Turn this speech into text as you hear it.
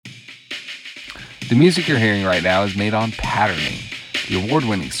The music you're hearing right now is made on Patterning, the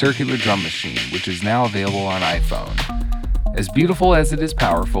award-winning circular drum machine, which is now available on iPhone. As beautiful as it is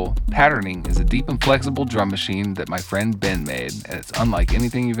powerful, Patterning is a deep and flexible drum machine that my friend Ben made, and it's unlike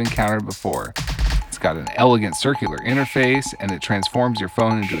anything you've encountered before. It's got an elegant circular interface, and it transforms your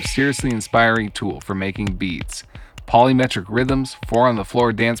phone into a seriously inspiring tool for making beats. Polymetric rhythms,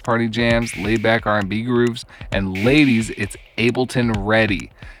 four-on-the-floor dance party jams, laid-back R&B grooves, and ladies, it's Ableton ready.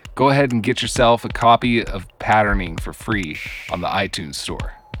 Go ahead and get yourself a copy of Patterning for free on the iTunes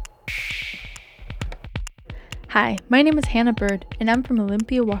Store. Hi, my name is Hannah Bird, and I'm from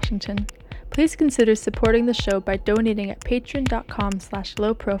Olympia, Washington. Please consider supporting the show by donating at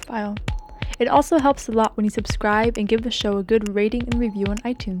patreon.com/lowprofile. It also helps a lot when you subscribe and give the show a good rating and review on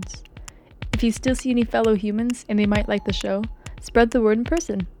iTunes. If you still see any fellow humans and they might like the show, spread the word in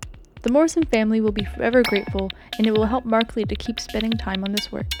person. The Morrison family will be forever grateful, and it will help Markley to keep spending time on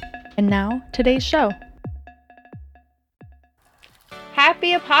this work. And now, today's show.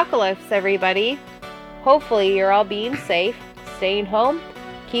 Happy apocalypse, everybody! Hopefully you're all being safe, staying home,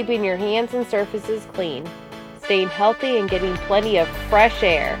 keeping your hands and surfaces clean, staying healthy and getting plenty of fresh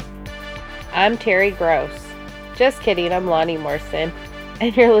air. I'm Terry Gross. Just kidding, I'm Lonnie Morrison,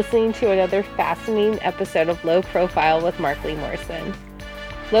 and you're listening to another fascinating episode of Low Profile with Markley Morrison.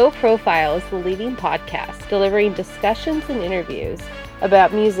 Low Profile is the leading podcast delivering discussions and interviews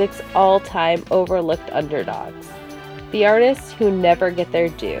about music's all-time overlooked underdogs, the artists who never get their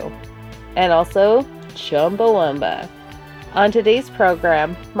due, and also Chumbawamba. On today's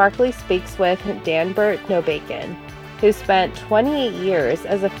program, Markley speaks with Danbert Nobacon, who spent 28 years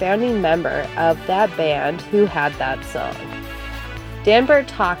as a founding member of that band who had that song. Danbert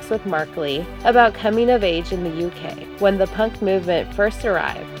talks with Markley about coming of age in the UK when the punk movement first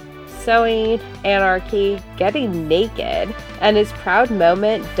arrived, sewing, anarchy, getting naked, and his proud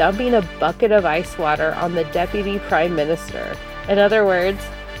moment dumping a bucket of ice water on the Deputy Prime Minister. In other words,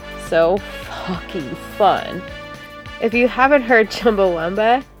 so fucking fun. If you haven't heard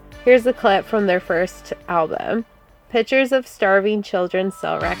Chumbawamba, here's a clip from their first album. Pictures of starving children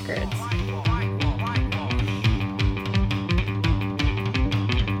sell records.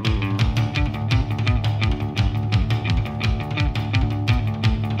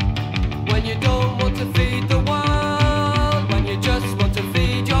 When you don't want to feed the world, when you just want to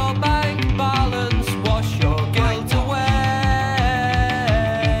feed your bank balance, wash your guilt away.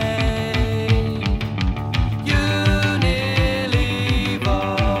 Unilever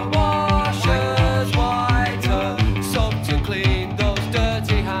washers whiter, soap to clean those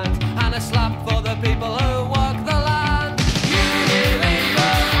dirty hands, and a slap for the people who walk the land.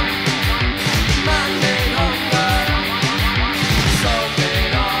 Unilever, man-made hunger, soap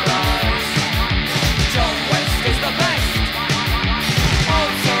in our eyes. John West is the best.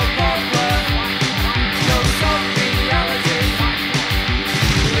 Also popular. No soap reality.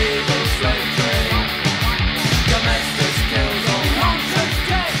 Legal slave trade. Domestic skills on nonsense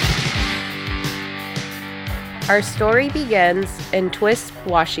day. Our story begins in Twist,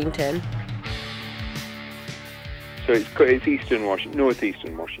 Washington. So it's eastern Washington,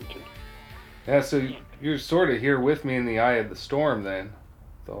 northeastern Washington. Yeah, so you're sort of here with me in the eye of the storm then,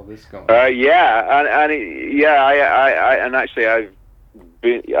 with all this going on. I actually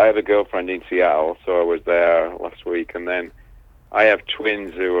I have a girlfriend in Seattle, so I was there last week, and then I have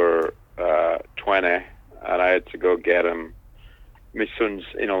twins who are 20, and I had to go get them. My son's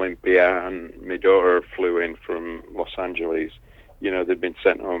in Olympia, and my daughter flew in from Los Angeles. You know, they'd been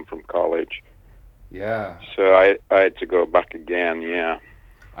sent home from college, Yeah, so I had to go back again. Yeah.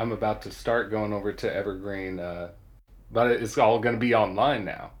 I'm about to start going over to Evergreen, but it's all going to be online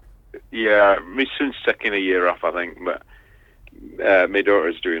now. Yeah, my son's taking a year off, I think, but my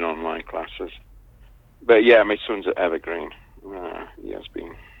daughter's doing online classes. But yeah, my son's at Evergreen. He has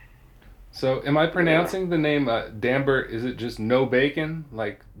been. So am I pronouncing the name Danbert, is it just no bacon,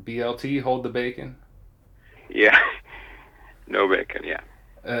 like BLT, hold the bacon? Yeah, no bacon, yeah.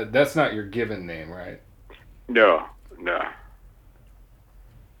 That's not your given name, right? No.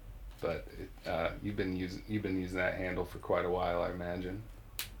 But you've been using that handle for quite a while, I imagine.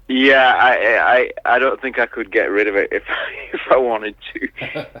 Yeah, I don't think I could get rid of it if I wanted to.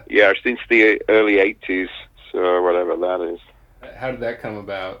 Yeah, since the early 80s, so whatever that is. How did that come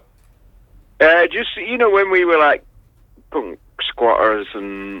about? Just, when we were like punk squatters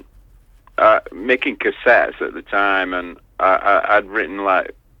and making cassettes at the time, and I'd written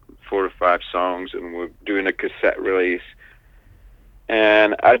like 4 or 5 songs, and we're doing a cassette release,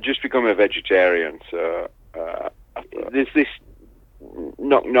 and I'd just become a vegetarian, so there's this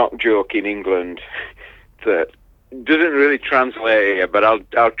knock-knock joke in England that doesn't really translate here, but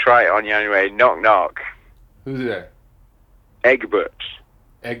I'll try it on you anyway. Knock knock. Who's there? Egbert.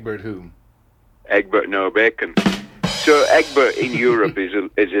 Egbert who? Egbert no bacon. So Egbert in Europe is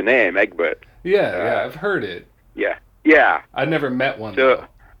a name, Egbert. Yeah, I've heard it. Yeah. I've never met one, So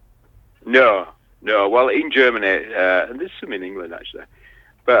though. no. Well, in Germany, and there's some in England actually,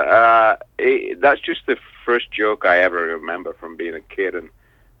 but that's just the first joke I ever remember from being a kid, and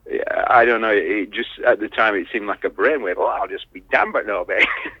I don't know. It just at the time it seemed like a brainwave. Oh, I'll just be Dan, but no bacon.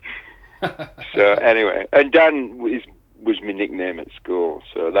 So anyway, and Dan was my nickname at school,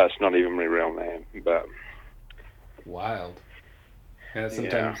 so that's not even my real name, but. Wild. Yeah,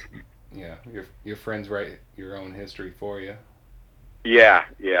 sometimes, your friends write your own history for you. Yeah,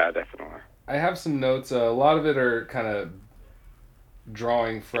 definitely. I have some notes. A lot of it are kind of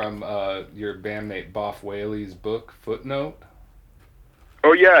drawing from your bandmate Boff Whaley's book, Footnote.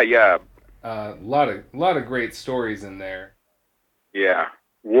 Oh yeah. A lot of great stories in there. Yeah,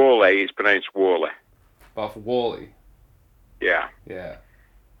 Wally is pronounced Wally. Boff Whaley. Yeah. Yeah.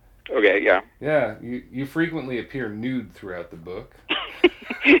 Okay, yeah. Yeah, you frequently appear nude throughout the book.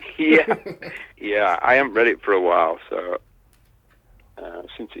 Yeah. I haven't read it for a while, so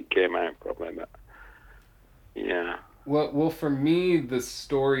since it came out, probably. But yeah. Well, for me, the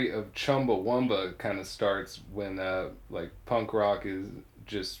story of Chumbawamba kind of starts when like punk rock is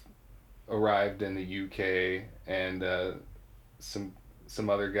just arrived in the UK, and some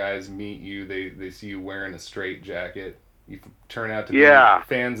other guys meet you. They see you wearing a straitjacket. You turn out to be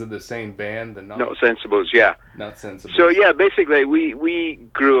fans of the same band, the Not Sensibles, yeah. Not Sensibles. So yeah, basically we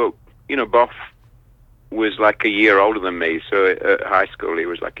grew up. Boff was like a year older than me. So at high school he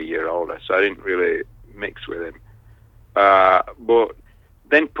was like a year older. So I didn't really mix with him. But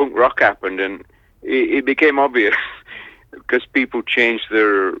then punk rock happened, and it became obvious because people changed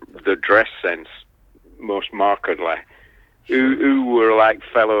their dress sense most markedly. Who were like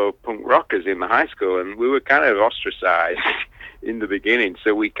fellow punk rockers in the high school, and we were kind of ostracized in the beginning.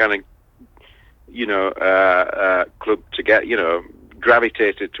 So we kind of, clubbed together,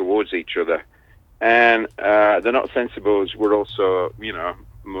 gravitated towards each other. And the Not Sensibles were also,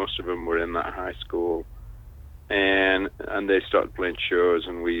 most of them were in that high school, and they started playing shows,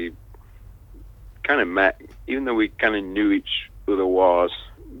 and we kind of met, even though we kind of knew each other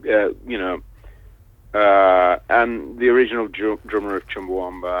and the original drummer of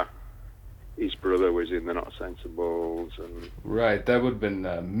Chumbawamba, his brother was in the Not Sensibles, and right, that would have been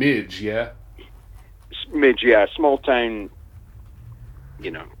Midge, yeah. Midge, yeah, small town,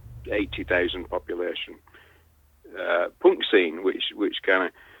 80,000 population, punk scene, which kind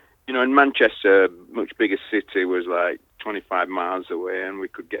of, in Manchester, much bigger city, was like 25 miles away, and we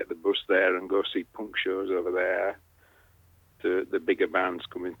could get the bus there and go see punk shows over there. The bigger bands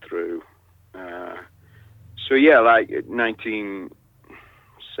coming through. So yeah, like late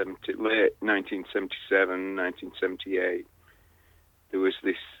 1977, 1978, there was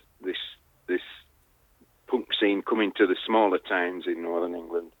this punk scene coming to the smaller towns in northern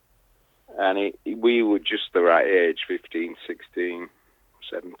England, and we were just the right age, 15, 16,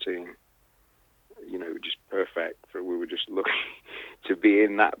 17. Just perfect we were just lucky to be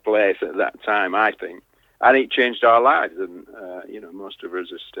in that place at that time, I think, and it changed our lives. And most of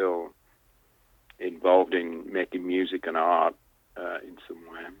us are still involved in making music and art in some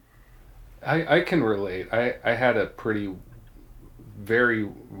way. I can relate. I had a very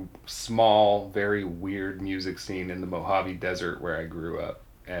small, very weird music scene in the Mojave Desert where I grew up,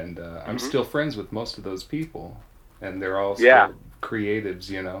 and I'm still friends with most of those people, and they're all still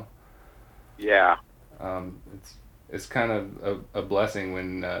creatives, Yeah. It's kind of a blessing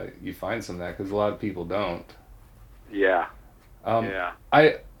when you find some of that, because a lot of people don't. Yeah.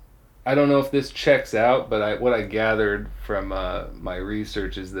 I don't know if this checks out, but what I gathered from my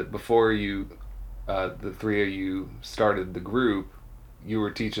research is that before the three of you started the group, you were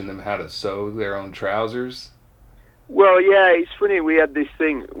teaching them how to sew their own trousers. Well, yeah, it's funny. We had this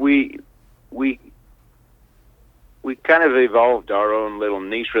thing. We kind of evolved our own little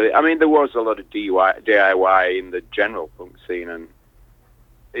niche, really. I mean, there was a lot of DIY in the general punk scene, and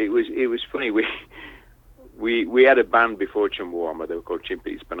it was funny. We had a band before Chumbawamba. They were called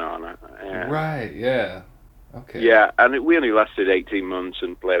Chimpe's Banana. Right. Yeah. Okay. Yeah, and we only lasted 18 months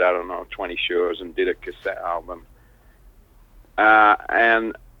and played, 20 shows and did a cassette album.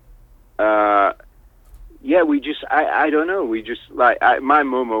 We just, I don't know, we just, my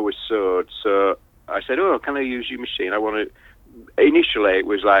mum always sewed, so I said, oh, can I use your machine? I want to, initially it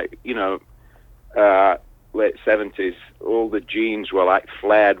was late 70s, all the jeans were like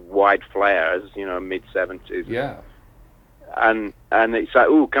flared, wide flares, mid 70s. Yeah. And it's like,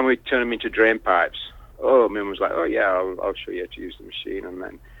 oh, can we turn them into drain pipes? Mum was like, oh yeah, I'll show you how to use the machine. And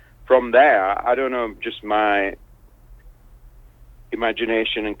then from there, I don't know, just my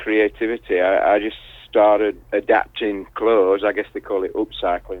imagination and creativity, I just started adapting clothes. I guess they call it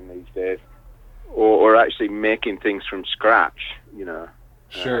upcycling these days, or actually making things from scratch, you know.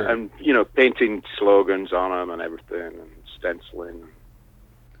 Sure. And, you know, painting slogans on them and everything, and stenciling.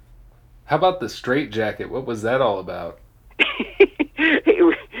 How about the straitjacket? What was that all about? It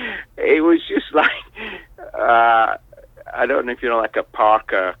was just like, I don't know if you know, like a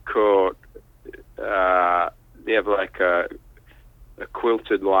parka coat. They have like a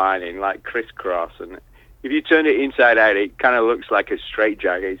quilted lining, like crisscross, and if you turn it inside out, it kind of looks like a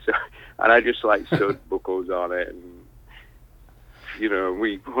straitjacket. So, and I just like sewed buckles on it, and you know,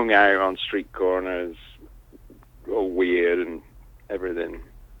 we hung out on street corners, all weird and everything,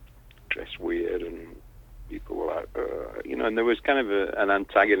 dressed weird, and people were like, you know, and there was kind of an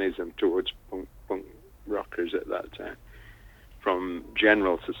antagonism towards punk rockers at that time from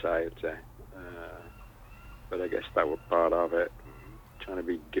general society. But I guess that was part of it, trying to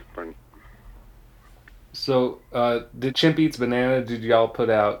be different. So, did Chimp Eats Banana, did y'all put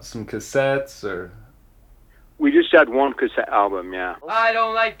out some cassettes, or? We just had one cassette album, yeah. I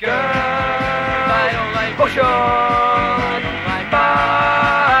don't like girls, I don't like bullshit, I don't like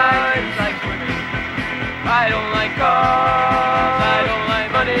vibes like women. I don't like cars, I don't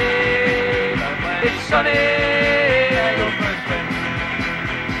like money. It's sunny, I go for a swim.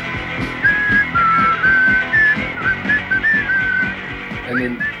 And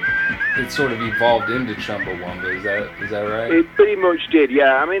then it sort of evolved into Chumbawamba, is that right? It pretty much did,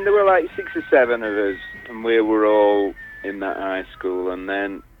 yeah. I mean, there were like 6 or 7 of us, and we were all in that high school, and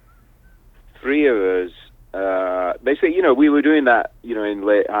then 3 of us, basically, you know, we were doing that, you know, in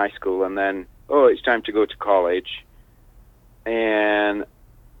late high school, and then, it's time to go to college, and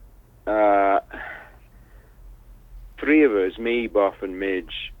 3 of us, me, Boff, and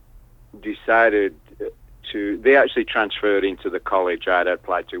Midge, decided they actually transferred into the college I'd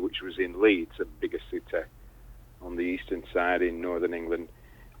applied to, which was in Leeds, a bigger city on the eastern side in northern England.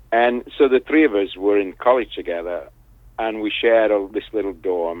 And so the 3 of us were in college together, and we shared this little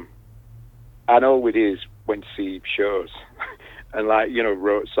dorm. And all we did is went to see shows, and like, you know,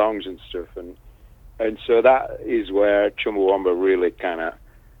 wrote songs and stuff. And so that is where Chumbawamba really kind of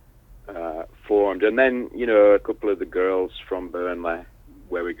formed. And then, you know, a couple of the girls from Burnley,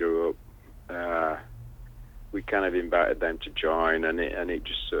 where we grew up, we kind of invited them to join, and it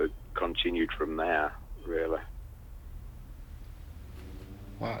just sort of continued from there, really.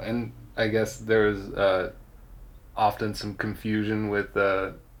 Wow, and I guess there's often some confusion with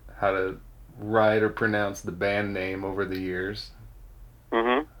how to write or pronounce the band name over the years.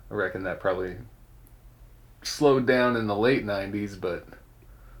 Mm-hmm. I reckon that probably slowed down in the late 90s, but...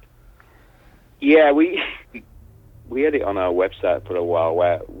 Yeah, we had it on our website for a while,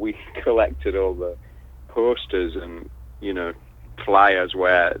 where we collected all the posters and, you know, flyers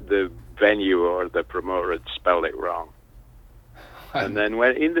where the venue or the promoter had spelled it wrong. And then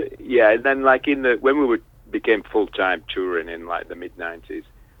when we became full-time touring in like the mid-90s,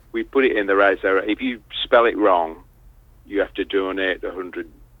 we put it in the right area. If you spell it wrong, you have to donate $100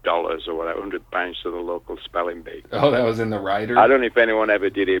 or whatever, £100 to the local spelling bee. Oh, that was in the rider? I don't know if anyone ever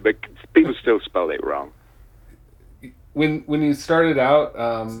did it, but people still spelled it wrong. When you started out,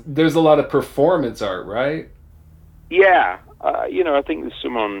 there's a lot of performance art, right? Yeah, you know, I think there's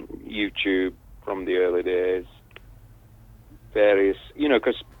some on YouTube from the early days. Various, you know,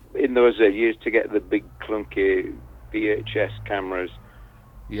 because in those years to get the big clunky VHS cameras.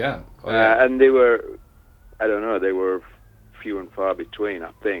 Yeah. Oh, yeah. And they were, I don't know, they were few and far between,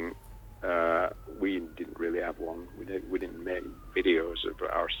 I think. We didn't really have one. We didn't make videos of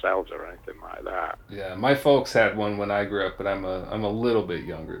ourselves or anything like that. Yeah, my folks had one when I grew up, but I'm a little bit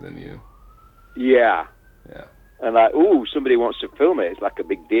younger than you. Yeah. Yeah. And like, somebody wants to film it. It's like a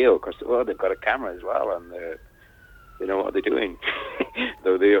big deal because they've got a camera as well, and they know what they're doing.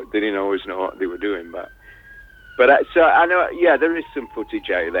 Though they didn't always know what they were doing, but so I know. Yeah, there is some footage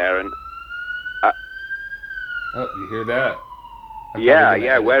out there, and you hear that?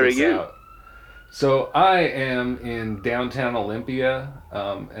 Yeah. Where are you? Out. So I am in downtown Olympia,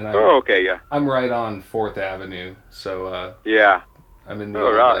 and I'm right on 4th Avenue. So yeah, I'm in the.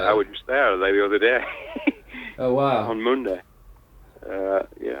 Oh right, I was just there the other day. Oh wow! On Monday.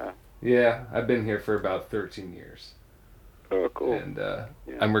 Yeah. Yeah, I've been here for about 13 years. Oh, cool. And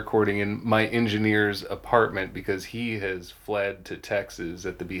I'm recording in my engineer's apartment because he has fled to Texas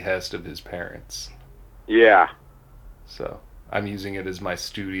at the behest of his parents. Yeah. So I'm using it as my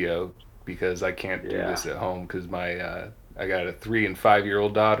studio because I can't do this at home because I got a 3 and 5 year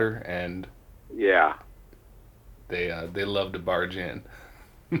old daughter, and yeah, they love to barge in.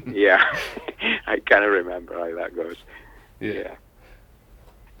 Yeah, I kind of remember how that goes. Yeah.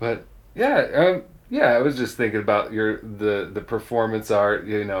 But yeah, I was just thinking about the performance art,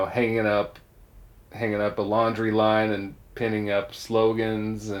 hanging up a laundry line and pinning up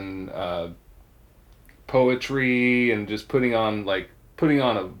slogans and poetry and just putting on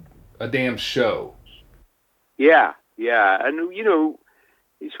a damn show. Yeah, yeah, and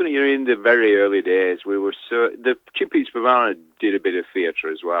it's funny. In the very early days, we were the Chimpees Pavana did a bit of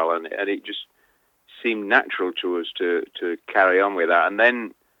theatre as well, and it just seemed natural to us to carry on with that. And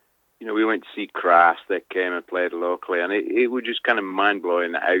then we went to see Crass. They came and played locally, and it was just kind of mind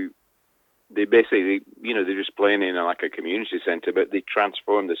blowing how they basically, they're just playing in like a community centre, but they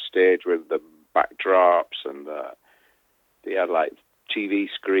transformed the stage with the backdrops, and they had like TV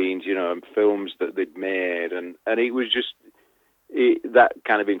screens, and films that they'd made, and it was just that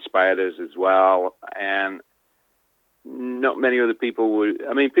kind of inspired us as well. And not many other people would.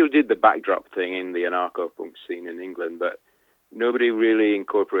 I mean, people did the backdrop thing in the anarcho-punk scene in England, but nobody really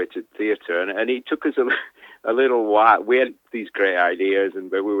incorporated theatre, and it took us a little while. We had these great ideas,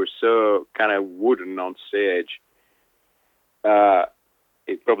 but we were so kind of wooden on stage.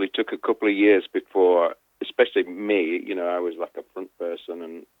 It probably took a couple of years before, especially me, I was like a front person,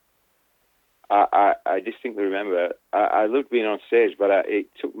 and I distinctly remember I loved being on stage, but it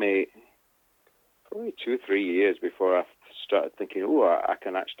took me probably 2 or 3 years before I started thinking, I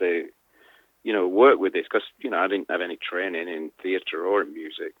can actually, work with this, because, I didn't have any training in theatre or in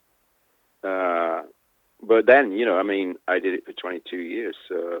music. But then, I did it for 22 years,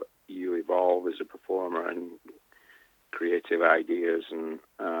 so you evolve as a performer and creative ideas, and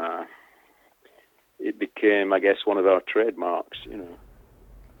it became, I guess, one of our trademarks,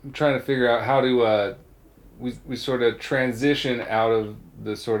 I'm trying to figure out how to we sort of transition out of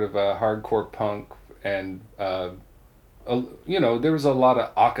the sort of hardcore punk and there was a lot of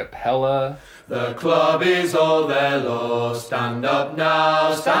a cappella. The club is all there, low. Stand up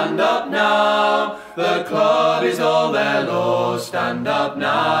now, stand up now. The club is all there, low. Stand up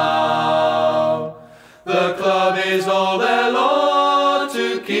now. The club is all there, low,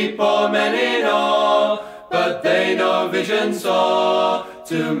 to keep all men in awe. But they no vision saw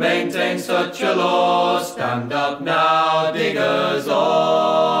to maintain such a law. Stand up now, diggers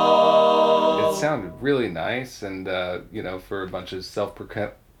all. It sounded really nice, and for a bunch of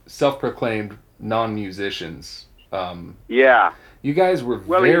self-proclaimed non-musicians. Yeah. You guys were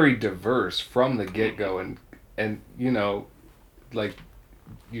very diverse from the get-go, and like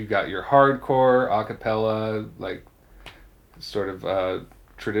you got your hardcore, a cappella, like sort of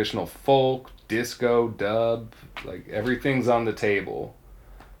traditional folk, disco, dub, like everything's on the table.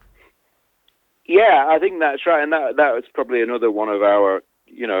 Yeah, I think that's right, and that was probably another one of our,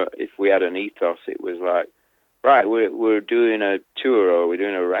 if we had an ethos, it was like, right, we're doing a tour or we're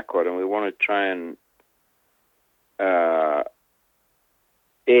doing a record, and we want to try and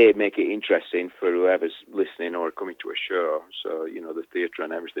make it interesting for whoever's listening or coming to a show. So the theatre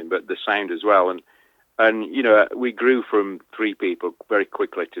and everything, but the sound as well, and we grew from 3 people very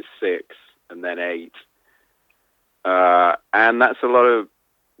quickly to 6, and then 8, and that's a lot of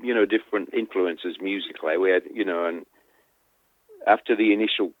different influences musically. We had and after the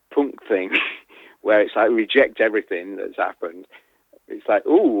initial punk thing, where it's like reject everything that's happened, it's like,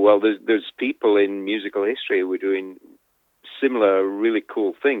 there's people in musical history who were doing similar really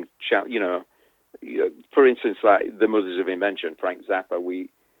cool things. For instance, like the Mothers of Invention, Frank Zappa. We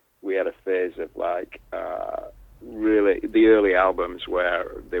had a phase of like really the early albums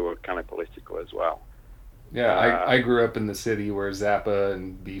where they were kind of political as well. Yeah, I grew up in the city where Zappa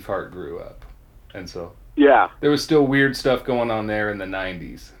and Beefheart grew up, and so there was still weird stuff going on there in the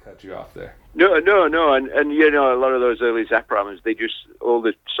 '90s. Cut you off there. No, and a lot of those early Zappa albums, all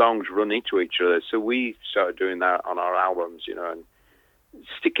the songs run into each other. So we started doing that on our albums, and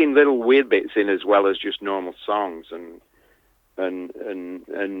sticking little weird bits in as well as just normal songs, and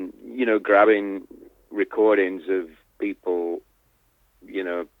grabbing recordings of people,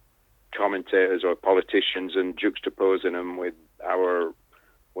 commentators or politicians, and juxtaposing them with our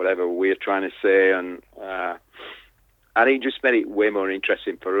whatever we're trying to say, and it just made it way more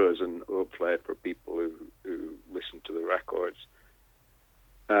interesting for us, and hopefully for people who listen to the records.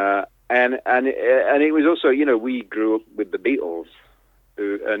 And it was also, we grew up with the Beatles,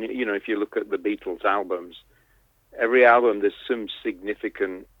 and if you look at the Beatles albums, every album there's some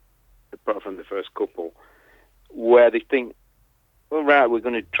significant, apart from the first couple, where they think, well, right, we're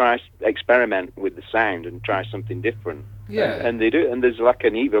going to try experiment with the sound and try something different. Yeah. And they do, and there's like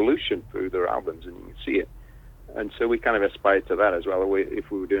an evolution through their albums, and you can see it. And so we kind of aspired to that as well.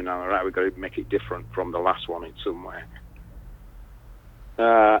 If we were doing all right, we've got to make it different from the last one in some way.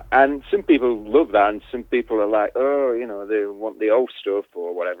 And some people love that, and some people are like, oh, they want the old stuff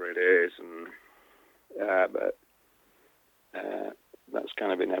or whatever it is. And but that's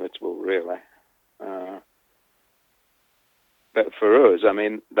kind of inevitable, really. But for us, I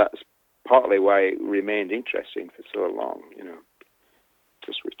mean, that's partly why it remained interesting for so long,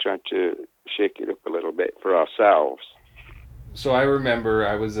 because we tried to shake it up a little bit for ourselves. So I remember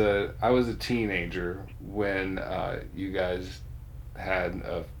I was a teenager when you guys had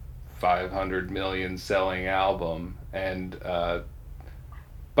a 500 million selling album, and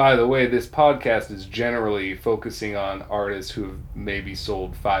by the way, this podcast is generally focusing on artists who have maybe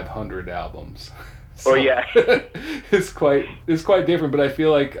sold 500 albums. So, oh yeah. it's quite different, but I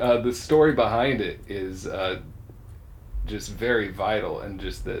feel like the story behind it is just very vital, and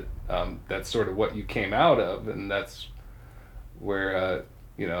just that that's sort of what you came out of, and that's where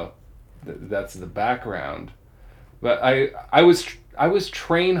that's the background. But I was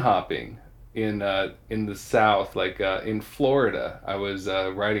train hopping in the South, like in Florida. I was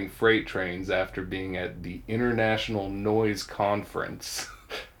riding freight trains after being at the International Noise Conference,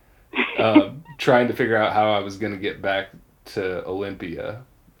 trying to figure out how I was going to get back to Olympia.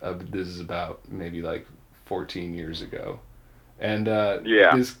 This is about maybe like 14 years ago. And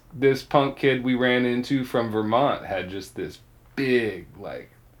this punk kid we ran into from Vermont had just this big, like,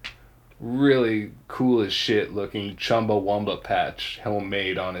 really cool as shit looking Chumbawamba patch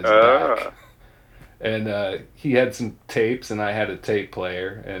homemade on his back. And he had some tapes, and I had a tape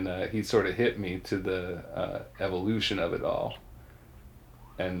player, and he sort of hit me to the evolution of it all.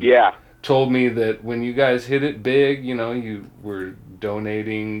 And told me that when you guys hit it big, you were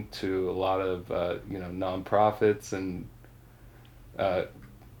donating to a lot of nonprofits, and I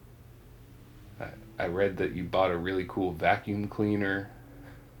read that you bought a really cool vacuum cleaner.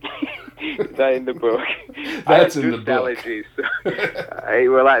 That in the book. That's in the book. Allergies.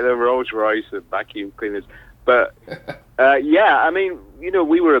 We're like the Rolls Royce of vacuum cleaners. But I mean,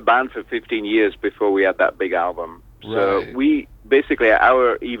 we were a band for 15 years before we had that big album. So right. We basically,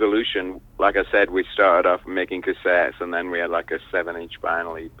 our evolution, like I said, we started off making cassettes, and then we had like a 7-inch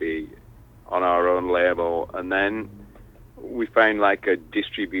vinyl EP on our own label, and then we found like a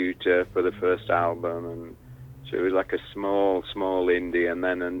distributor for the first album, and so it was like a small indie, and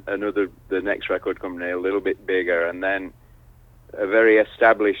then the next record company a little bit bigger, and then a very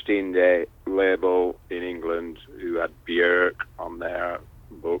established indie label in England who had Björk on their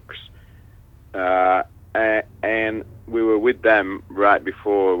books. And we were with them right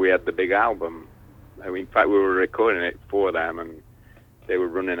before we had the big album. In fact, we were recording it for them, and they were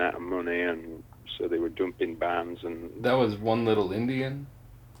running out of money, and so they were dumping bands. And that was One Little Indian?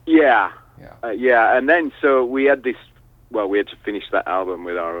 Yeah. And then so we had this. Well, we had to finish that album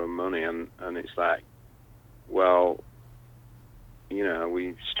with our own money, and it's like, well, we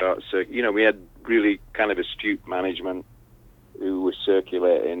had really kind of astute management who was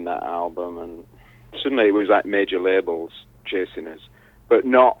circulating that album, and suddenly it was like major labels chasing us, but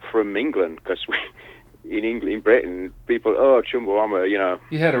not from England, because in Britain, people, Chumbawamba,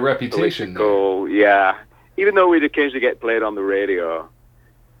 You had a reputation there. Yeah. Even though we'd occasionally get played on the radio,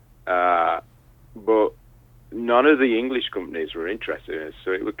 but none of the English companies were interested in us.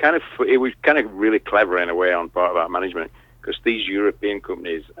 So it was kind of really clever in a way on part of our management, because these European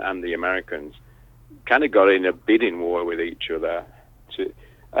companies and the Americans kind of got in a bidding war with each other.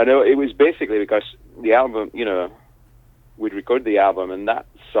 I know it was basically because the album, we'd recorded the album, and that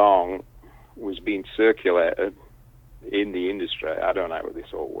song was being circulated in the industry. I don't know how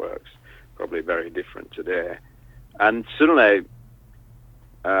this all works. Probably very different today. And suddenly,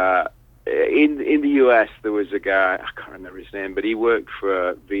 in the US, there was a guy, I can't remember his name, but he worked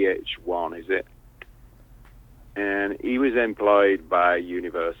for VH1, is it? And he was employed by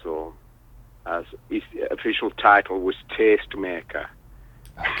Universal as his official title was Tastemaker.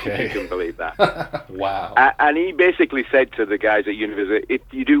 Okay. You can believe that. Wow. And he basically said to the guys at Universal, if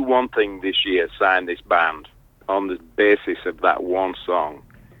you do one thing this year, sign this band on the basis of that one song.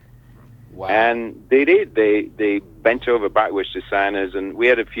 Wow. And they did. They bent over backwards to sign us, and we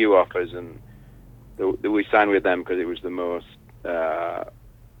had a few offers, and we signed with them because it was the most,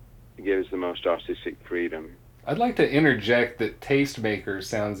 it gave us the most artistic freedom. I'd like to interject that Tastemaker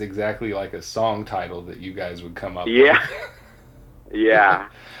sounds exactly like a song title that you guys would come up with. Yeah.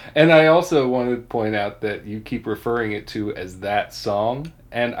 And I also want to point out that you keep referring it to as that song,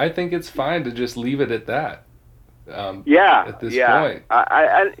 and I think it's fine to just leave it at that. At this point.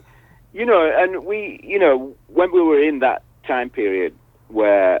 And we, when we were in that time period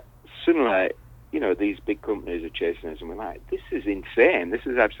where suddenly these big companies are chasing us, and we're like, this is insane. This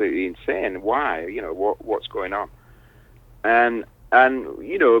is absolutely insane. Why? What's going on? And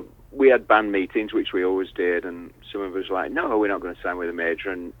we had band meetings, which we always did, and some of us were like, no, we're not going to sign with a major,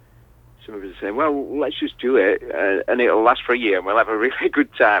 and some of us are saying, well, let's just do it, and it'll last for a year, and we'll have a really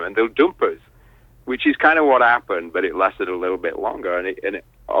good time, and they'll dump us, which is kind of what happened, but it lasted a little bit longer, and it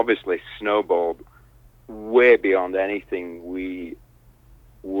obviously snowballed way beyond anything we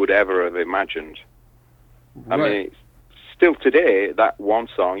would ever have imagined. Right. I mean, it's still today, that one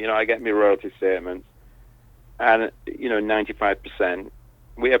song, I get my royalty statements, and, 95%,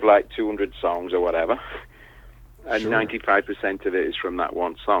 we have like 200 songs or whatever, and Sure. 95% of it is from that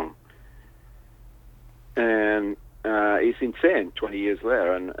one song. And it's insane 20 years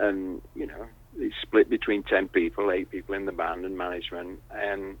later, and it's split between 10 people, 8 people in the band and management,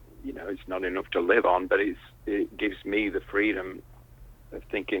 and, it's not enough to live on, but it gives me the freedom of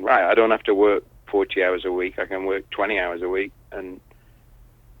thinking, right, I don't have to work 40 hours a week, I can work 20 hours a week, and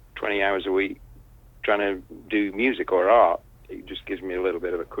 20 hours a week trying to do music or art. It just gives me a little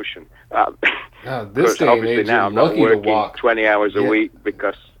bit of a cushion. This day and obviously age, now you're I'm not lucky to working walk. 20 hours a Yeah. week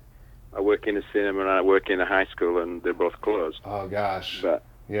because I work in a cinema and I work in a high school, and they're both closed. Oh gosh. But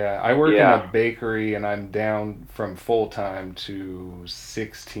Yeah, I work in Yeah. a bakery, and I'm down from full time to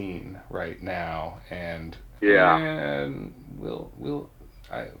 16 right now, and Yeah.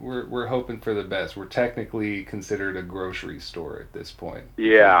 we're hoping for the best. We're technically considered a grocery store at this point.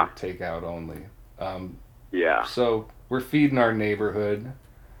 Yeah. Takeout only. yeah, So we're feeding our neighborhood,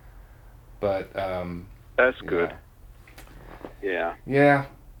 but that's good. Yeah. yeah,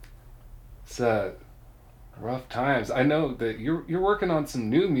 it's rough times. I know that you're working on some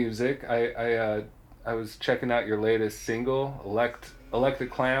new music. I was checking out your latest single, Elect a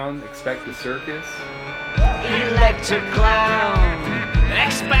Clown, Expect a Circus. Elect a clown,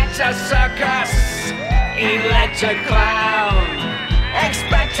 expect a circus. Elect a clown,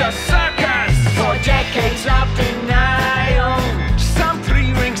 expect a circus. For decades of denial, some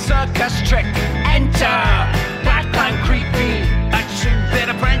three-ring circus trick. Enter Black Clown Creepy, a two-bit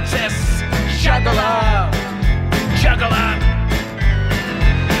apprentice. Juggler, juggler,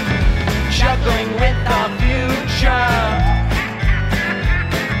 juggling with the future.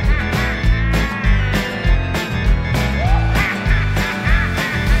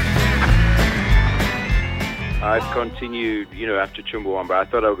 I've continued, after Chumbawamba. I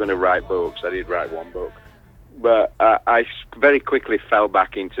thought I was going to write books. I did write one book. But I very quickly fell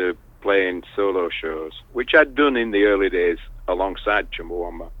back into playing solo shows, which I'd done in the early days alongside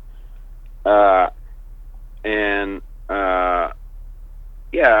Chumbawamba.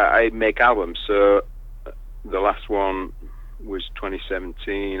 I make albums. So the last one was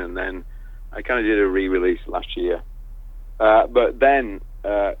 2017, and then I kind of did a re-release last year. But then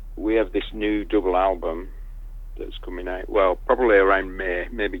we have this new double album that's coming out, well, probably around May,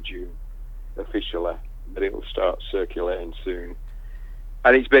 maybe June, officially, but it'll start circulating soon.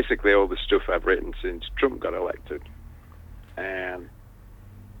 And it's basically all the stuff I've written since Trump got elected. And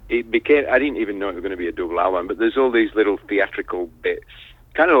it became, I didn't even know it was going to be a double album, but there's all these little theatrical bits,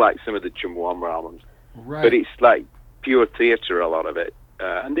 kind of like some of the Chumbawamba albums. Right. But it's like pure theatre, a lot of it.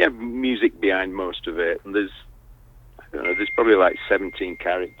 And they have music behind most of it. And there's probably like 17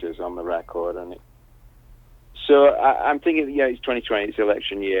 characters on the record, and so I'm thinking, it's 2020, it's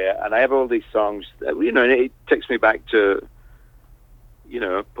election year, and I have all these songs, and it takes me back to,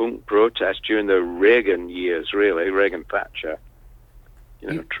 punk protest during the Reagan years, really, Reagan Thatcher,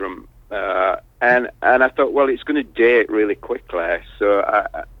 Trump. And I thought, well, it's going to date really quickly, so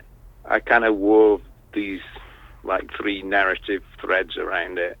I kind of wove these, like, 3 narrative threads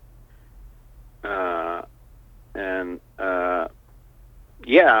around it.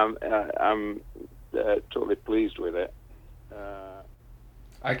 I'm totally pleased with it.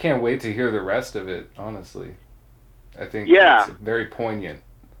 I can't wait to hear the rest of it, honestly. I think Yeah. it's very poignant.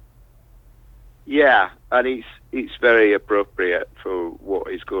 Yeah, and it's very appropriate for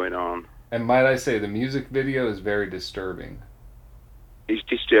what is going on. And might I say, the music video is very disturbing. It's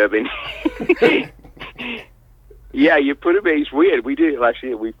disturbing. Yeah, you put it. It's weird. We did it last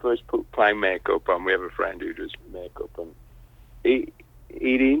year. We first put clown makeup on. We have a friend who does makeup, and it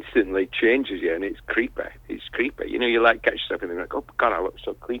instantly changes you, and it's creepy. It's creepy. You like catch yourself and you're like, oh God, I look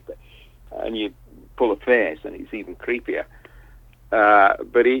so creepy, and you pull a face, and it's even creepier.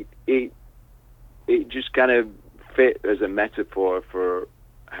 But it just kind of fit as a metaphor for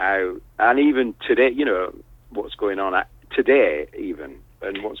how, and even today, what's going on today, even,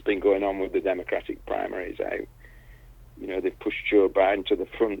 and what's been going on with the Democratic primaries out. They pushed Joe Biden to the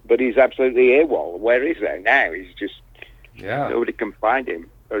front, but he's absolutely AWOL. Where is he now? He's just, nobody can find him,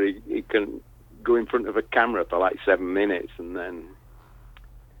 or he can go in front of a camera for like 7 minutes, and then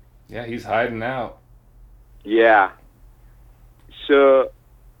Yeah, he's hiding out. yeah. So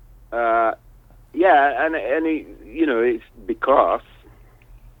yeah, and it, it's because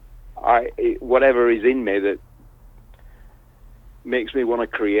whatever is in me that makes me want to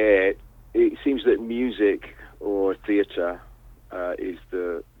create. It seems that music or theatre is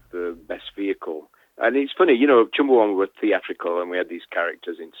the best vehicle. And it's funny, Chumbawamba were theatrical, and we had these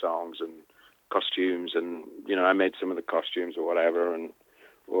characters in songs and costumes, and I made some of the costumes or whatever,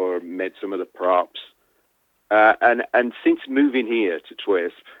 or made some of the props. And since moving here to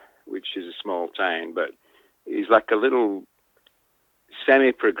Twisp, which is a small town, but is like a little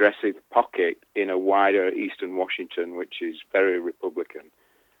semi-progressive pocket in a wider eastern Washington, which is very Republican.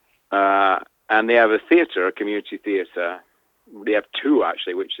 And they have a theatre, a community theatre. They have two,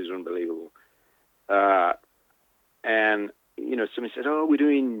 actually, which is unbelievable. And, somebody said, oh, we're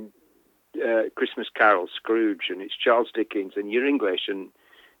doing Christmas Carol, Scrooge, and it's Charles Dickens, and you're English, and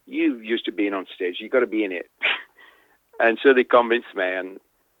you used to being on stage. You've got to be in it. And so they convinced me,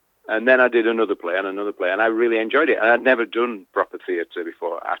 and then I did another play, and I really enjoyed it. And I'd never done proper theatre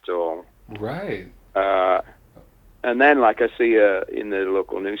before at all. Right. And then, like, I see in the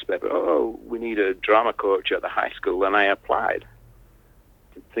local newspaper, oh, we need a drama coach at the high school, and I applied,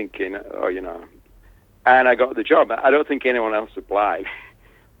 thinking, and I got the job. I don't think anyone else applied,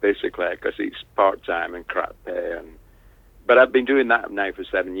 basically, because it's part-time and crap pay. But I've been doing that now for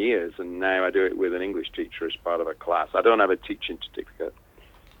 7 years, and now I do it with an English teacher as part of a class. I don't have a teaching certificate,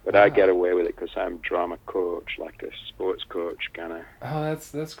 but I get away with it because I'm drama coach, like a sports coach kind of. Oh,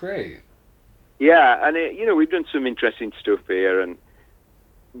 that's great. Yeah, and we've done some interesting stuff here,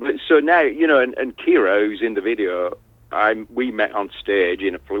 but so now and Kira, who's in the video, we met on stage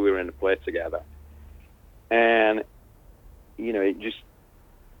we were in a play together, and it just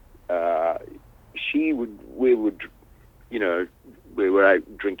we were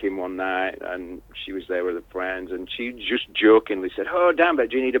out drinking one night, and she was there with her friends, and she just jokingly said, "Oh, damn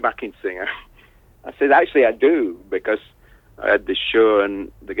it, do you need a backing singer?" I said, "Actually, I do, because I had this show,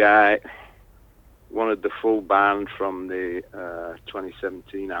 and the guy wanted the full band from the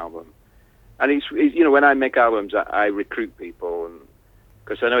 2017 album." And it's when I make albums, I recruit people, and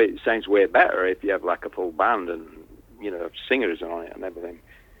because I know it sounds way better if you have like a full band and singers on it and everything.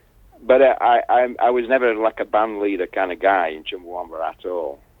 But I was never like a band leader kind of guy in Chumbawamba at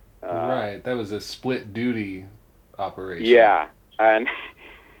all. Right, that was a split duty operation. Yeah, and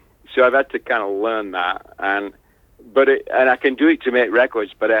so I've had to kind of learn that, and I can do it to make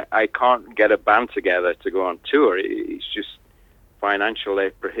records, but I can't get a band together to go on tour. It's just financially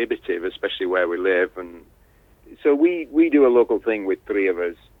prohibitive, especially where we live. And so we do a local thing with three of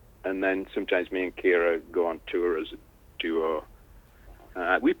us, and then sometimes me and Kira go on tour as a duo.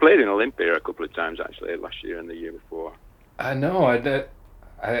 We played in Olympia a couple of times, actually, last year and the year before. I know. I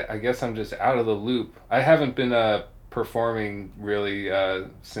guess I'm just out of the loop. I haven't been performing really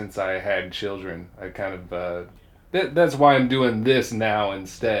since I had children. I kind of that's why I'm doing this now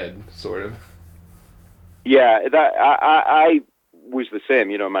instead, sort of. Yeah, that I was the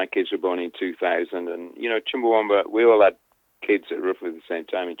same. My kids were born in 2000, and Chumbawamba, we all had kids at roughly the same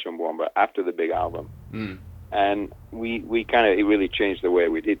time in Chumbawamba after the big album. Mm. And we kind of, it really changed the way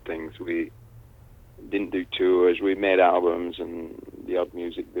we did things. We didn't do tours. We made albums and the odd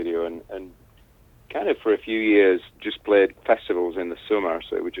music video, and kind of for a few years just played festivals in the summer.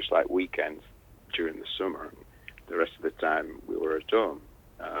 So it was just like weekends during the summer. The rest of the time we were at home.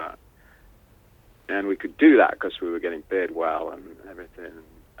 And we could do that because we were getting paid well and everything.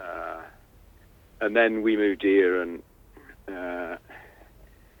 And then we moved here, and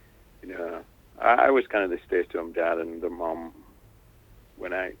I was kind of the stay-at-home dad, and the mom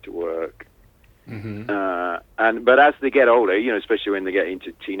went out to work. Mm-hmm. But as they get older, especially when they get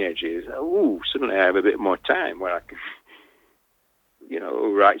into teenage years, suddenly I have a bit more time where I can,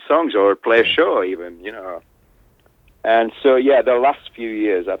 write songs or play a show even, And so, yeah, the last few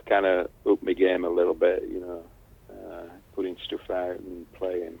years I've kind of upped my game a little bit, putting stuff out and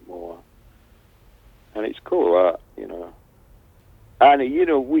playing more. And it's cool, And,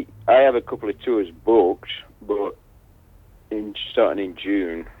 I have a couple of tours booked, but starting in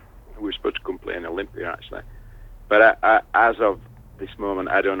June, we were supposed to come play in Olympia, actually. But as of this moment,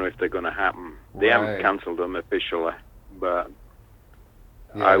 I don't know if they're going to happen. They haven't cancelled them officially, but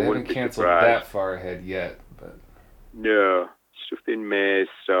yeah, I they wouldn't haven't be canceled surprised. that far ahead yet. But no, stuff in May is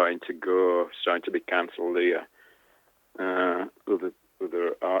starting to be cancelled here. Other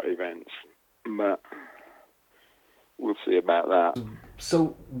art events, but we'll see about that.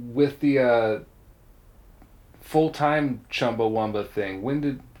 So with the full-time Chumbawamba thing,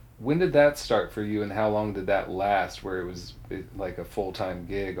 when When did that start for you, and how long did that last? Where like a full-time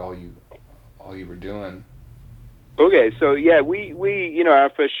gig, all you were doing? Okay, so yeah, we our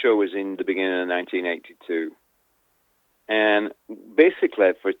first show was in the beginning of 1982, and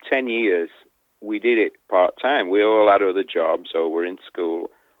basically for 10 years we did it part time. We all had other jobs, or were in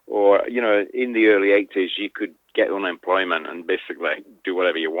school, or in the early 80s you could get unemployment and basically do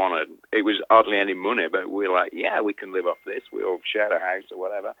whatever you wanted. It was hardly any money, but we were like, yeah, we can live off this. We all shared a house or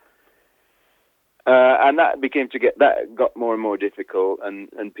whatever. And that got more and more difficult, and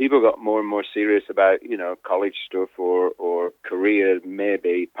people got more and more serious about college stuff or career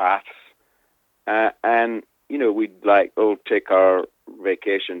maybe paths, and we'd like all take our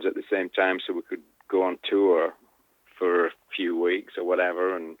vacations at the same time so we could go on tour for a few weeks or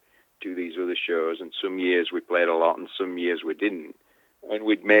whatever and do these other shows. And some years we played a lot, and some years we didn't, and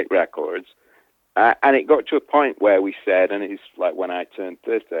we'd make records. And it got to a point where we said, and it's like when I turned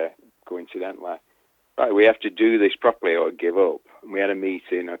 30, coincidentally, right, we have to do this properly or give up. And we had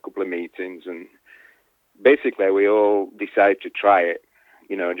a couple of meetings, and basically we all decided to try it,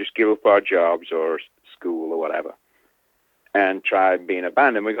 just give up our jobs or school or whatever and try being a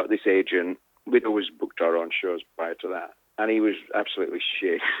band. And we got this agent. We'd always booked our own shows prior to that, and he was absolutely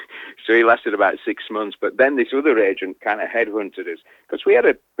shit. So he lasted about 6 months, but then this other agent kind of headhunted us because we had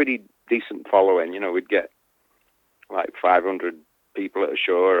a pretty decent following. We'd get like 500 people at a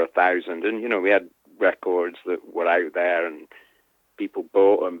show or 1,000, and we had records that were out there and people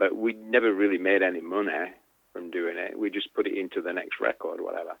bought them, but we never really made any money from doing it. We just put it into the next record or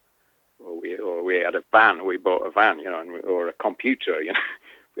whatever. Or we had a van, we bought a van, or a computer, we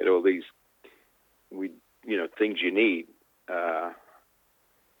had all these, things you need.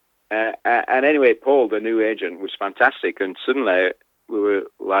 And anyway, Paul, the new agent, was fantastic, and suddenly we were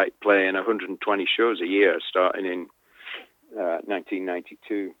like playing 120 shows a year starting in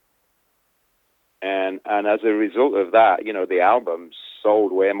 1992. And as a result of that, the albums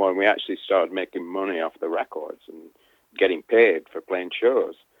sold way more, and we actually started making money off the records and getting paid for playing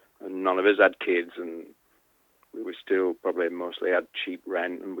shows. And none of us had kids, and we were still probably mostly had cheap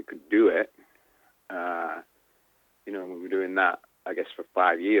rent, and we could do it. We were doing that, I guess, for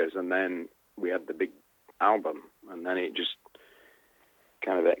 5 years, and then we had the big album, and then it just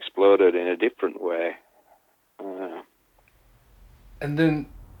kind of exploded in a different way. And then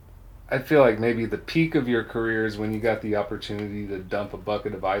I feel like maybe the peak of your career is when you got the opportunity to dump a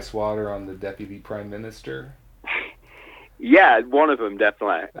bucket of ice water on the Deputy Prime Minister. Yeah, one of them,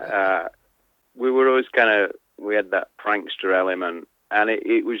 definitely. We were always we had that prankster element, and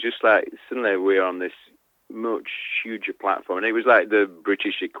it was just like, suddenly we were on this much huger platform, and it was like the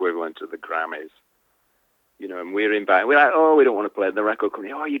British equivalent of the Grammys, and we're invited. We're like, oh, we don't want to play the record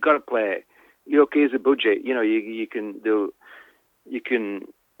company. Oh, you got to play it. Okay, here's a budget. You can build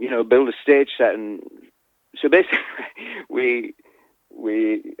a stage set. And so basically, we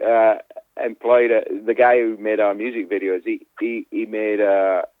employed the guy who made our music videos. He made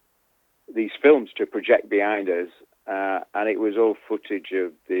these films to project behind us, and it was all footage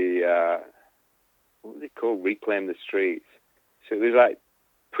of the what were they called? Reclaim the Streets. So it was like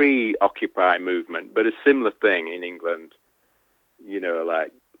pre-Occupy movement, but a similar thing in England.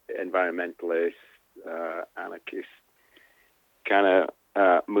 Like environmentalist, anarchist kind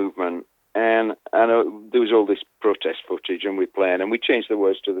of movement. And there was all this protest footage, and we played, and we changed the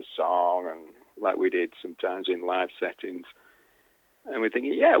words to the song, and like we did sometimes in live settings. And we're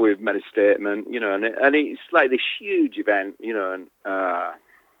thinking, yeah, we've made a statement, and it's like this huge event, and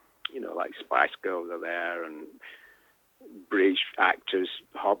like Spice Girls are there, and British actors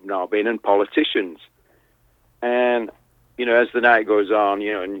hobnobbing, and politicians. And as the night goes on,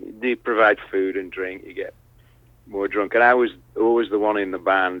 and they provide food and drink, you get more drunk. And I was always the one in the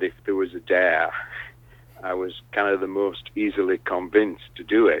band, if there was a dare, I was kind of the most easily convinced to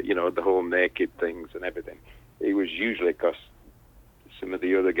do it, the whole naked things and everything. It was usually because some of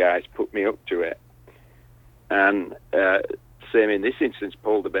the other guys put me up to it. And same in this instance,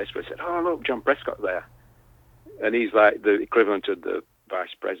 Paul, the bass player, said, oh, look, John Prescott's there. And he's like the equivalent of the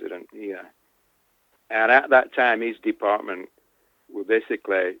vice president here. And at that time, his department were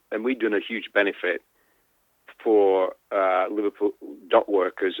basically, and we'd done a huge benefit for Liverpool dock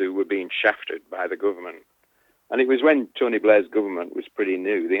workers who were being shafted by the government. And it was when Tony Blair's government was pretty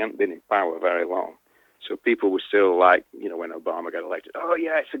new. They hadn't been in power very long. So people were still like, when Obama got elected, oh,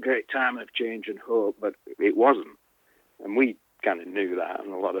 yeah, it's a great time of change and hope. But it wasn't. And we kind of knew that,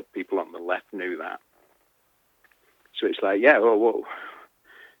 and a lot of people on the left knew that. So it's like, yeah, well,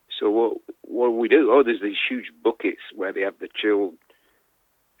 so what do we do? Oh, there's these huge buckets where they have the chilled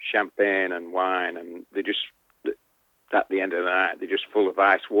champagne and wine, and they just at the end of the night, they're just full of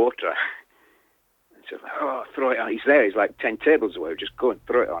ice water. And so, oh, throw it on. He's there. He's like 10 tables away. Just go and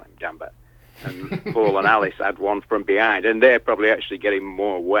throw it on him, damn it. And Paul and Alice had one from behind, and they're probably actually getting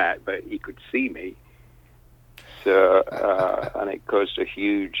more wet, but he could see me. So, and it caused a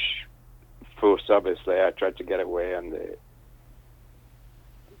huge fuss, obviously. I tried to get away, and the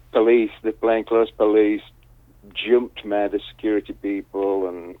police, the plainclothes police, jumped me, the security people,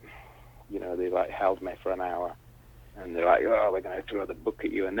 and, you know, they, like, held me for an hour. And they're like, oh, we're going to throw the book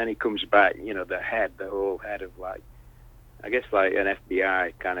at you. And then he comes back, you know, the whole head of, like, I guess like an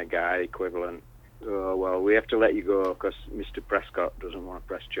FBI kind of guy equivalent. Oh, well, we have to let you go because Mr. Prescott doesn't want to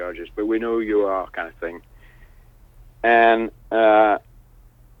press charges, but we know you are, kind of thing. And kind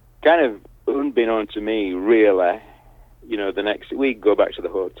of unbeknown to me, really, you know, the next week, go back to the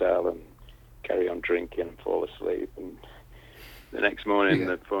hotel and carry on drinking and fall asleep. And the next morning,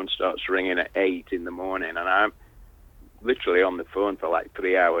 the phone starts ringing at 8 in the morning, and I'm literally on the phone for like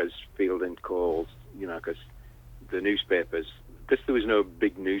 3 hours fielding calls, you know, because the newspapers, because there was no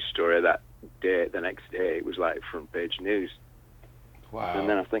big news story that day, the next day, it was like front page news. Wow. And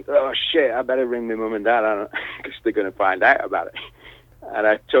then I think, oh shit, I better ring my mum and dad because they're going to find out about it. And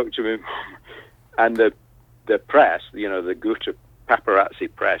I talked to my mum, and the press, you know, the Gutter paparazzi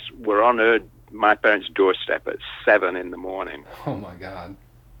press, were on my parents' doorstep at 7 in the morning. Oh my God.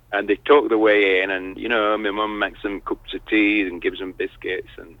 And they took the way in, and, you know, my mum makes them cups of tea and gives them biscuits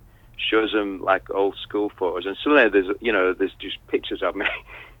and shows them like old school photos, and suddenly there's just pictures of me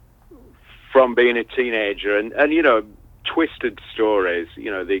from being a teenager, and you know, twisted stories. You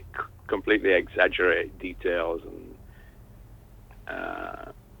know, they completely exaggerate details and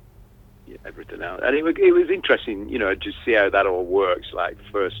everything else. And it was interesting, you know, to see how that all works, like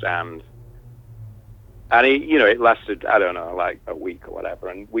firsthand. And it lasted, I don't know, like a week or whatever.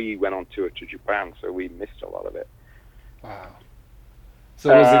 And we went on tour to Japan, so we missed a lot of it. Wow.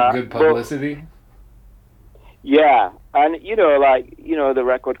 So was it good publicity? Yeah, and the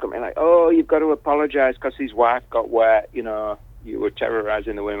record company, like, oh, you've got to apologize because his wife got wet. You know, you were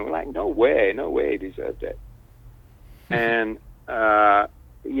terrorizing the women. We're like, no way, he deserved it. And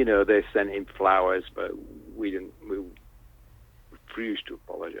they sent him flowers, but we didn't. We refused to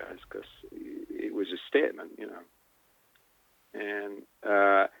apologize because it was a statement, you know. And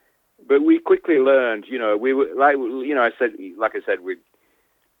but we quickly learned, you know, we were like, you know, I said,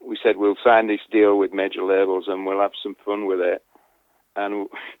 we said we'll sign this deal with major labels and we'll have some fun with it. And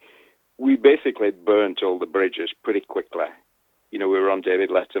we basically burnt all the bridges pretty quickly. You know, we were on David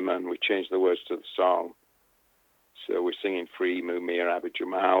Letterman. We changed the words to the song. So we're singing Free, Move Me, or Abby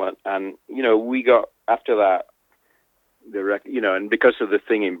Jamal. And, you know, we got, after that, and because of the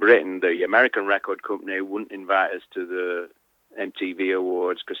thing in Britain, the American record company wouldn't invite us to the MTV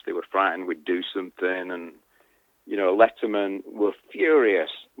Awards because they were frightened we'd do something. And, you know, Letterman were furious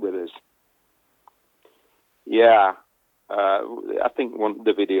with us. Yeah. I think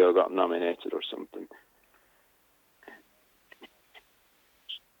the video got nominated or something.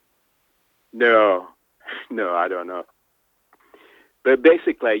 No, I don't know. But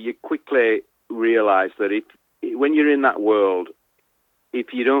basically, you quickly realize that when you're in that world,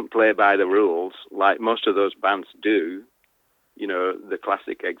 if you don't play by the rules, like most of those bands do, you know, the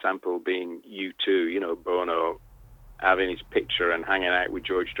classic example being U2, you know, Bono having his picture and hanging out with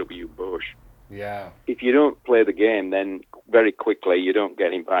George W. Bush. Yeah. If you don't play the game, then very quickly you don't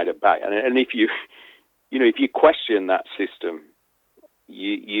get invited back. And if you question that system,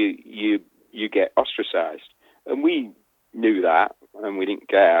 you get ostracized. And we knew that, and we didn't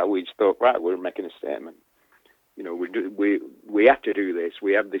care. We just thought, right, we're making a statement. You know, we have to do this.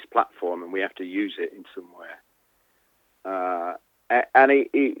 We have this platform, and we have to use it in some way. And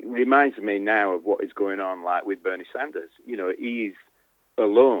it reminds me now of what is going on, like with Bernie Sanders. You know, he's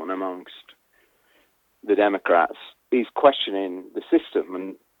alone amongst the Democrats. He's questioning the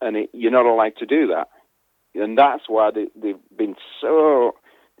system, and you're not allowed to do that. And that's why they've been so.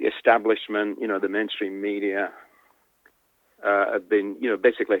 The establishment, you know, the mainstream media have been, you know,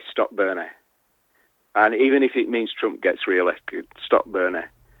 basically stop Bernie. And even if it means Trump gets re-elected, stop Bernie,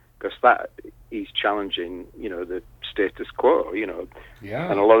 because that he's challenging, you know, the status quo, you know.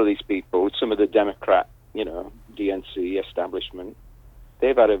 Yeah. And a lot of these people, some of the Democrat, you know, DNC establishment,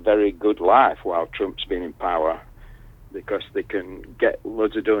 they've had a very good life while Trump's been in power because they can get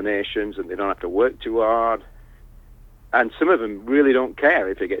loads of donations and they don't have to work too hard. And some of them really don't care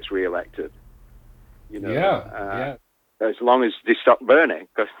if he gets re-elected. You know, yeah. As long as they stop Bernie,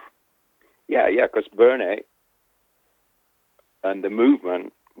 because Bernie and the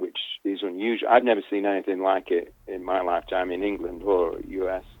movement which is unusual. I've never seen anything like it in my lifetime in England or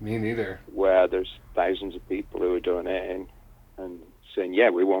US. Me neither. Where there's thousands of people who are donating and saying, yeah,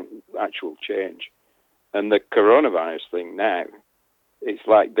 we want actual change. And the coronavirus thing now, it's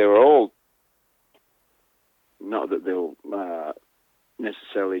like they're all, not that they'll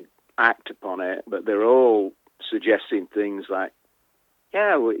necessarily act upon it, but they're all suggesting things like,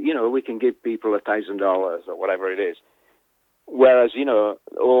 yeah, we can give people $1,000 or whatever it is. Whereas,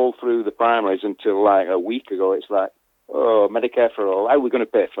 all through the primaries until like a week ago, it's like, oh, Medicare for all, how are we going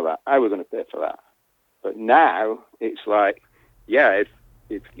to pay for that? How are we going to pay for that? But now it's like, yeah,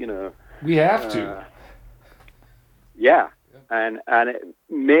 if We have to. Yeah, and it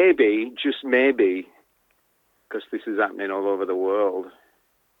maybe, just maybe, because this is happening all over the world,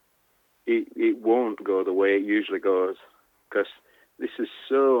 it won't go the way it usually goes, because this is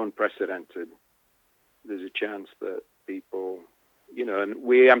so unprecedented. There's a chance that people, and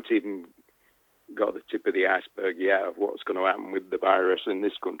we haven't even got the tip of the iceberg yet of what's going to happen with the virus in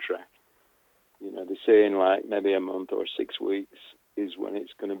this country. They're saying like maybe a month or 6 weeks is when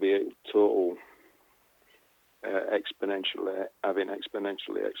it's going to be a total exponentially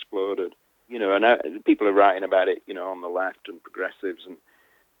exploded. And people are writing about it, on the left and progressives,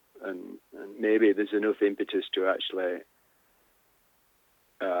 and maybe there's enough impetus to actually,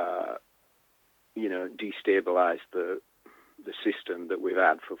 destabilize the system that we've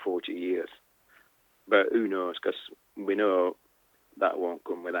had for 40 years. But who knows? Because we know that won't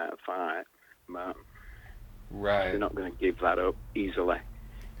come without a fight. But Right. they're not going to give that up easily.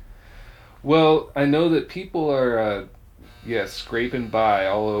 Well, I know that people are, scraping by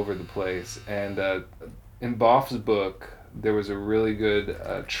all over the place. And in Boff's book, there was a really good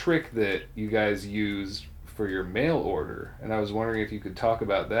trick that you guys used for your mail order. And I was wondering if you could talk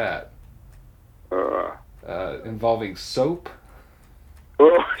about that. Involving soap?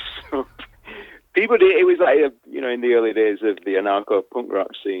 Oh, soap. People did, it was like, in the early days of the anarcho-punk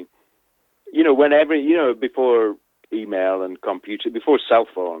rock scene, whenever, before email and computer, before cell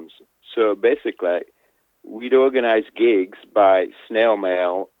phones. So basically, we'd organize gigs by snail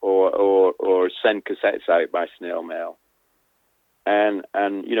mail or send cassettes out by snail mail. And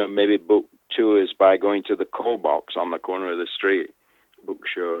maybe book tours by going to the call box on the corner of the street, book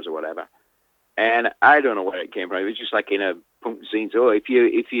shows or whatever. And I don't know where it came from. It was just like in a punk scene. So if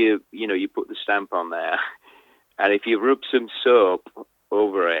you put the stamp on there, and if you rub some soap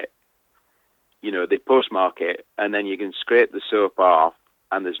over it, they postmark it, and then you can scrape the soap off,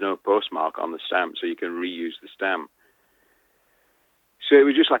 and there's no postmark on the stamp, so you can reuse the stamp. So it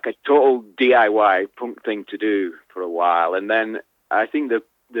was just like a total DIY punk thing to do for a while. And then I think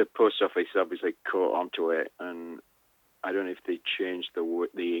the post office obviously caught onto it, and I don't know if they changed the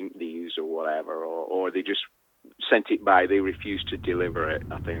ink they use or whatever, or they just sent it by. They refused to deliver it.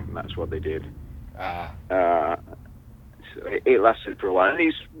 I think that's what they did. So it lasted for a while.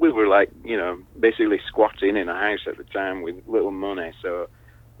 And we were like, basically squatting in a house at the time with little money. So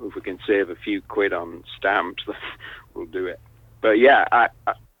if we can save a few quid on stamps, we'll do it. But yeah, I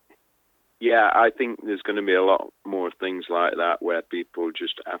think there's going to be a lot more things like that where people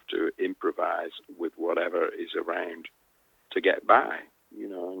just have to improvise with whatever is around to get by,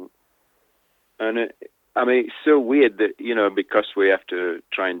 And it's so weird that, because we have to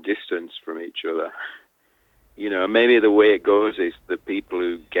try and distance from each other, maybe the way it goes is the people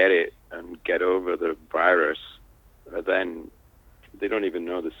who get it and get over the virus, then they don't even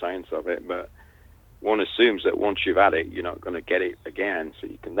know the science of it, but one assumes that once you've had it, you're not going to get it again, so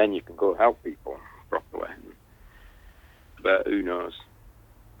you can go help people properly. But who knows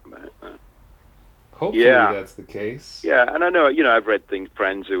about that? Hopefully that's the case. Yeah, and I know, I've read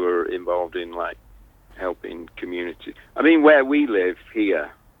friends who are involved in, like, helping community. I mean, where we live here,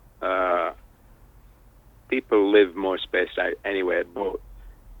 people live more spaced out anyway, but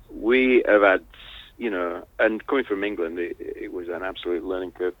we have had, and coming from England, it was an absolute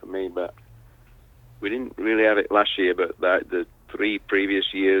learning curve for me, but we didn't really have it last year, but the 3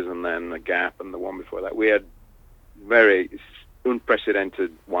 previous years and then the gap and the one before that, we had very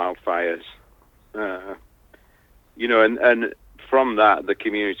unprecedented wildfires. And from that, the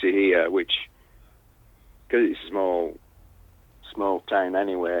community here, which, because it's a small town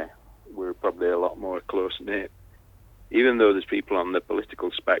anyway, we're probably a lot more close-knit. Even though there's people on the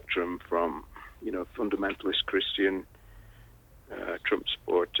political spectrum from, fundamentalist Christian, Trump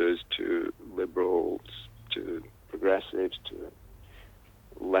supporters, to liberals, to progressives, to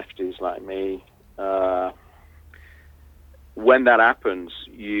lefties like me. When that happens,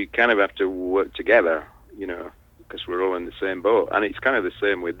 you kind of have to work together, because we're all in the same boat. And it's kind of the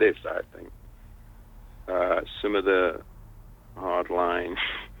same with this, I think. Some of the hardline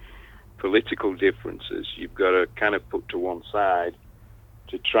political differences you've got to kind of put to one side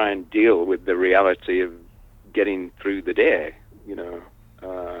to try and deal with the reality of getting through the day, you know.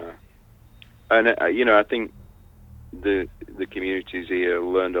 You know, I think the communities here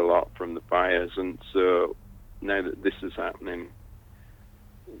learned a lot from the fires, and so now that this is happening,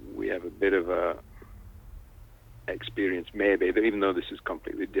 we have a bit of a experience, maybe, even though this is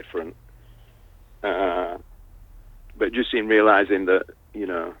completely different. But just in realizing that, you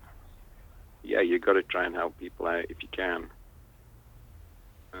know, yeah, you've got to try and help people out if you can.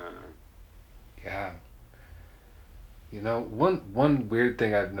 Yeah. You know, one weird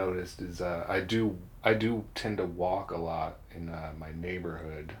thing I've noticed is I do tend to walk a lot in my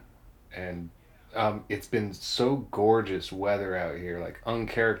neighborhood, and it's been so gorgeous weather out here, like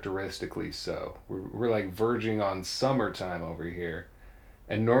uncharacteristically so. We're like verging on summertime over here.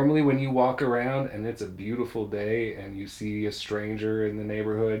 And normally when you walk around and it's a beautiful day and you see a stranger in the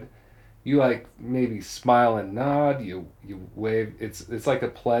neighborhood, you like maybe smile and nod, you wave. It's like a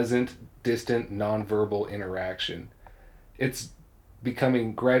pleasant, distant, nonverbal interaction. It's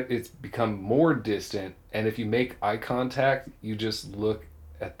it's become more distant, and if you make eye contact, you just look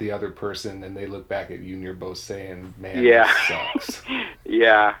at the other person and they look back at you and you're both saying, "Man, Yeah. this sucks."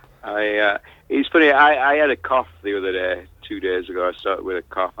 Yeah, it's funny. I had a cough the other day, 2 days ago. I started with a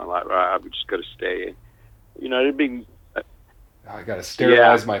cough. I'm like, right, I've just got to stay in. You know, it'd been. I gotta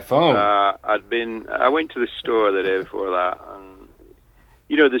sterilize my phone. I went to the store the day before that, and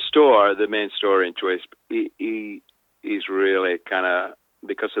you know, the main store in Twist. He's really kind of,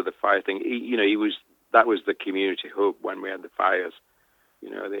 because of the fire thing. That was the community hub when we had the fires.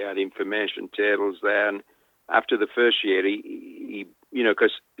 You know, they had information tables there, and after the first year, he you know,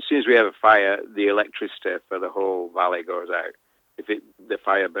 because as soon as we have a fire, the electricity for the whole valley goes out. If the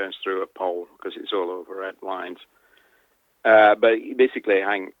fire burns through a pole, because it's all over red lines. But basically,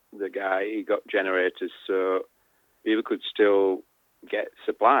 the guy, he got generators so people could still get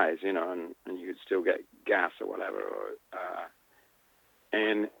supplies, you know, and you could still get gas or whatever.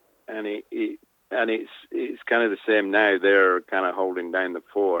 And it's kind of the same now. They're kind of holding down the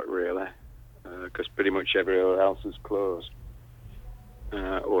fort, really, because pretty much everywhere else is closed,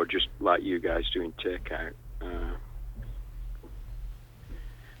 or just like you guys doing takeout.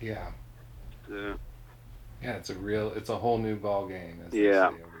 Yeah. So, yeah, it's a whole new ball game, as they Yeah.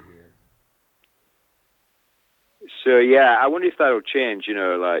 say over here. So yeah, I wonder if that'll change. You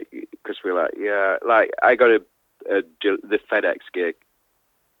know, like, because we're like, yeah, like I got the FedEx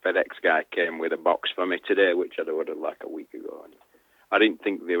guy came with a box for me today, which I'd ordered like a week ago, and I didn't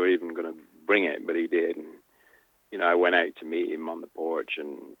think they were even going to bring it, but he did. And you know, I went out to meet him on the porch,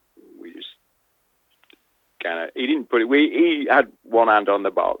 and we just kind of, he didn't put it. He had one hand on the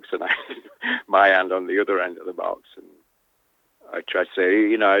box, and I had my hand on the other end of the box, and I tried to say,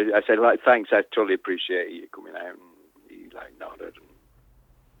 you know, I said, like, thanks, I totally appreciate you coming out, and he like nodded.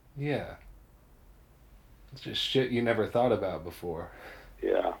 Yeah. It's just shit you never thought about before.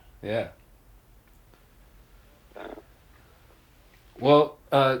 Yeah. Yeah. Well,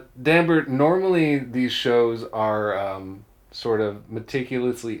 Danbert, normally these shows are sort of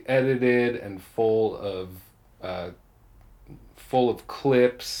meticulously edited and full of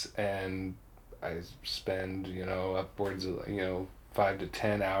clips, and I spend, you know, upwards of, you know, 5 to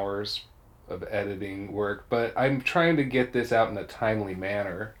 10 hours of editing work, but I'm trying to get this out in a timely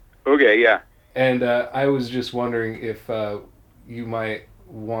manner. Okay, yeah. And I was just wondering if you might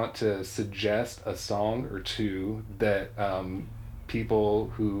want to suggest a song or two that people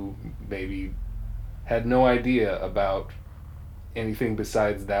who maybe had no idea about anything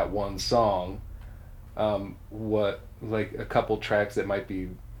besides that one song, what, like a couple tracks that might be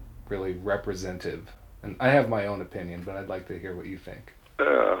really representative. And I have my own opinion, but I'd like to hear what you think.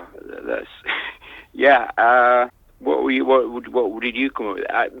 That's yeah. What did you come up with?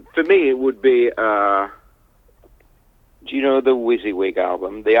 For me, it would be. Do you know the WYSIWYG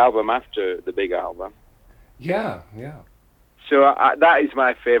album? The album after the big album. Yeah. So that is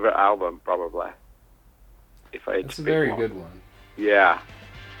my favorite album, probably. If I had It's to a pick very one. good one. Yeah.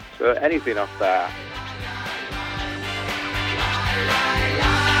 So anything off that.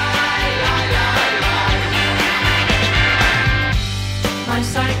 My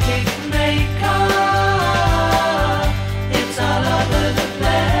psychic makeup, it's all over the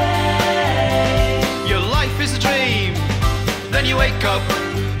place. Your life is a dream, then you wake up.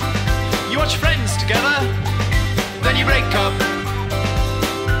 You watch Friends together, then you break up.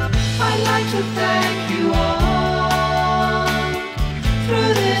 I'd like to thank you all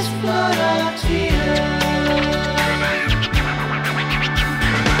through this flood of tears.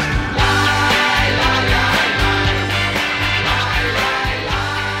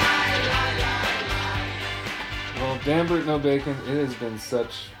 Lambert No Bacon, it has been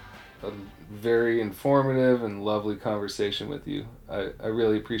such a very informative and lovely conversation with you. I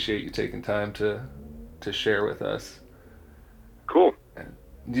really appreciate you taking time to share with us. Cool.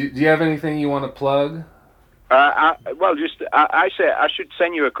 Do you have anything you want to plug? I say I should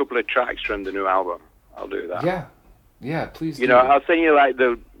send you a couple of tracks from the new album. I'll do that. Yeah, please do. You know, I'll send you like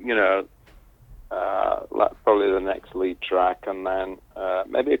like probably the next lead track, and then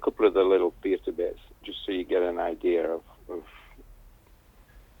maybe a couple of the little theatre bits, just so you get an idea of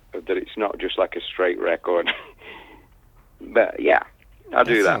that it's not just like a straight record. But yeah, I'll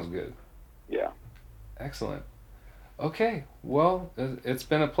do that. Sounds good. Yeah. Excellent. Okay, well, it's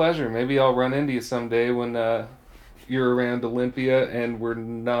been a pleasure. Maybe I'll run into you someday when you're around Olympia and we're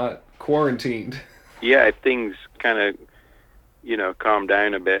not quarantined. Yeah, if things kind of, calm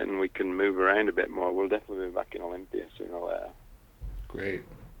down a bit and we can move around a bit more, we'll definitely be back in Olympia sooner or later. Great.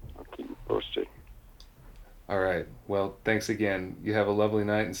 I'll keep you posted. All right. Well, thanks again. You have a lovely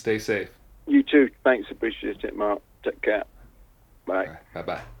night and stay safe. You too. Thanks. Appreciate it, Mark. Take care. Bye. All right,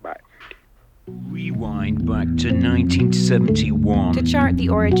 bye-bye. Bye. Rewind back to 1971. To chart the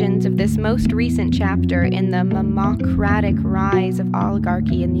origins of this most recent chapter in the mamocratic rise of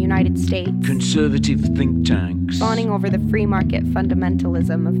oligarchy in the United States, Conservative think tanks. fawning over the free market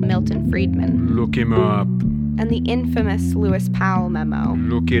fundamentalism of Milton Friedman, Look him up. and the infamous Lewis Powell memo,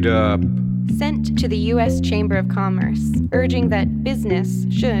 Look it up. sent to the U.S. Chamber of Commerce, urging that business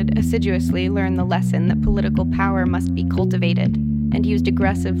should assiduously learn the lesson that political power must be cultivated and used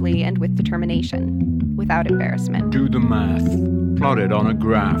aggressively and with determination, without embarrassment. Do the math. Plot it on a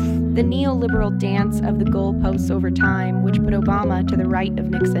graph. The neoliberal dance of the goalposts over time, which put Obama to the right of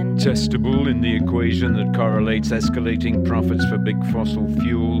Nixon, Testable in the equation that correlates escalating profits for big fossil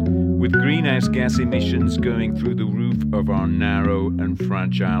fuel with greenhouse gas emissions going through the roof of our narrow and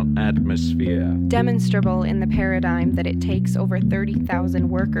fragile atmosphere. demonstrable in the paradigm that it takes over 30,000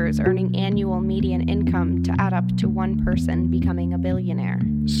 workers earning annual median income to add up to one person becoming a billionaire.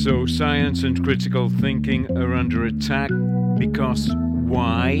 So science and critical thinking are under attack because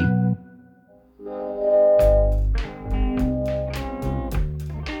why?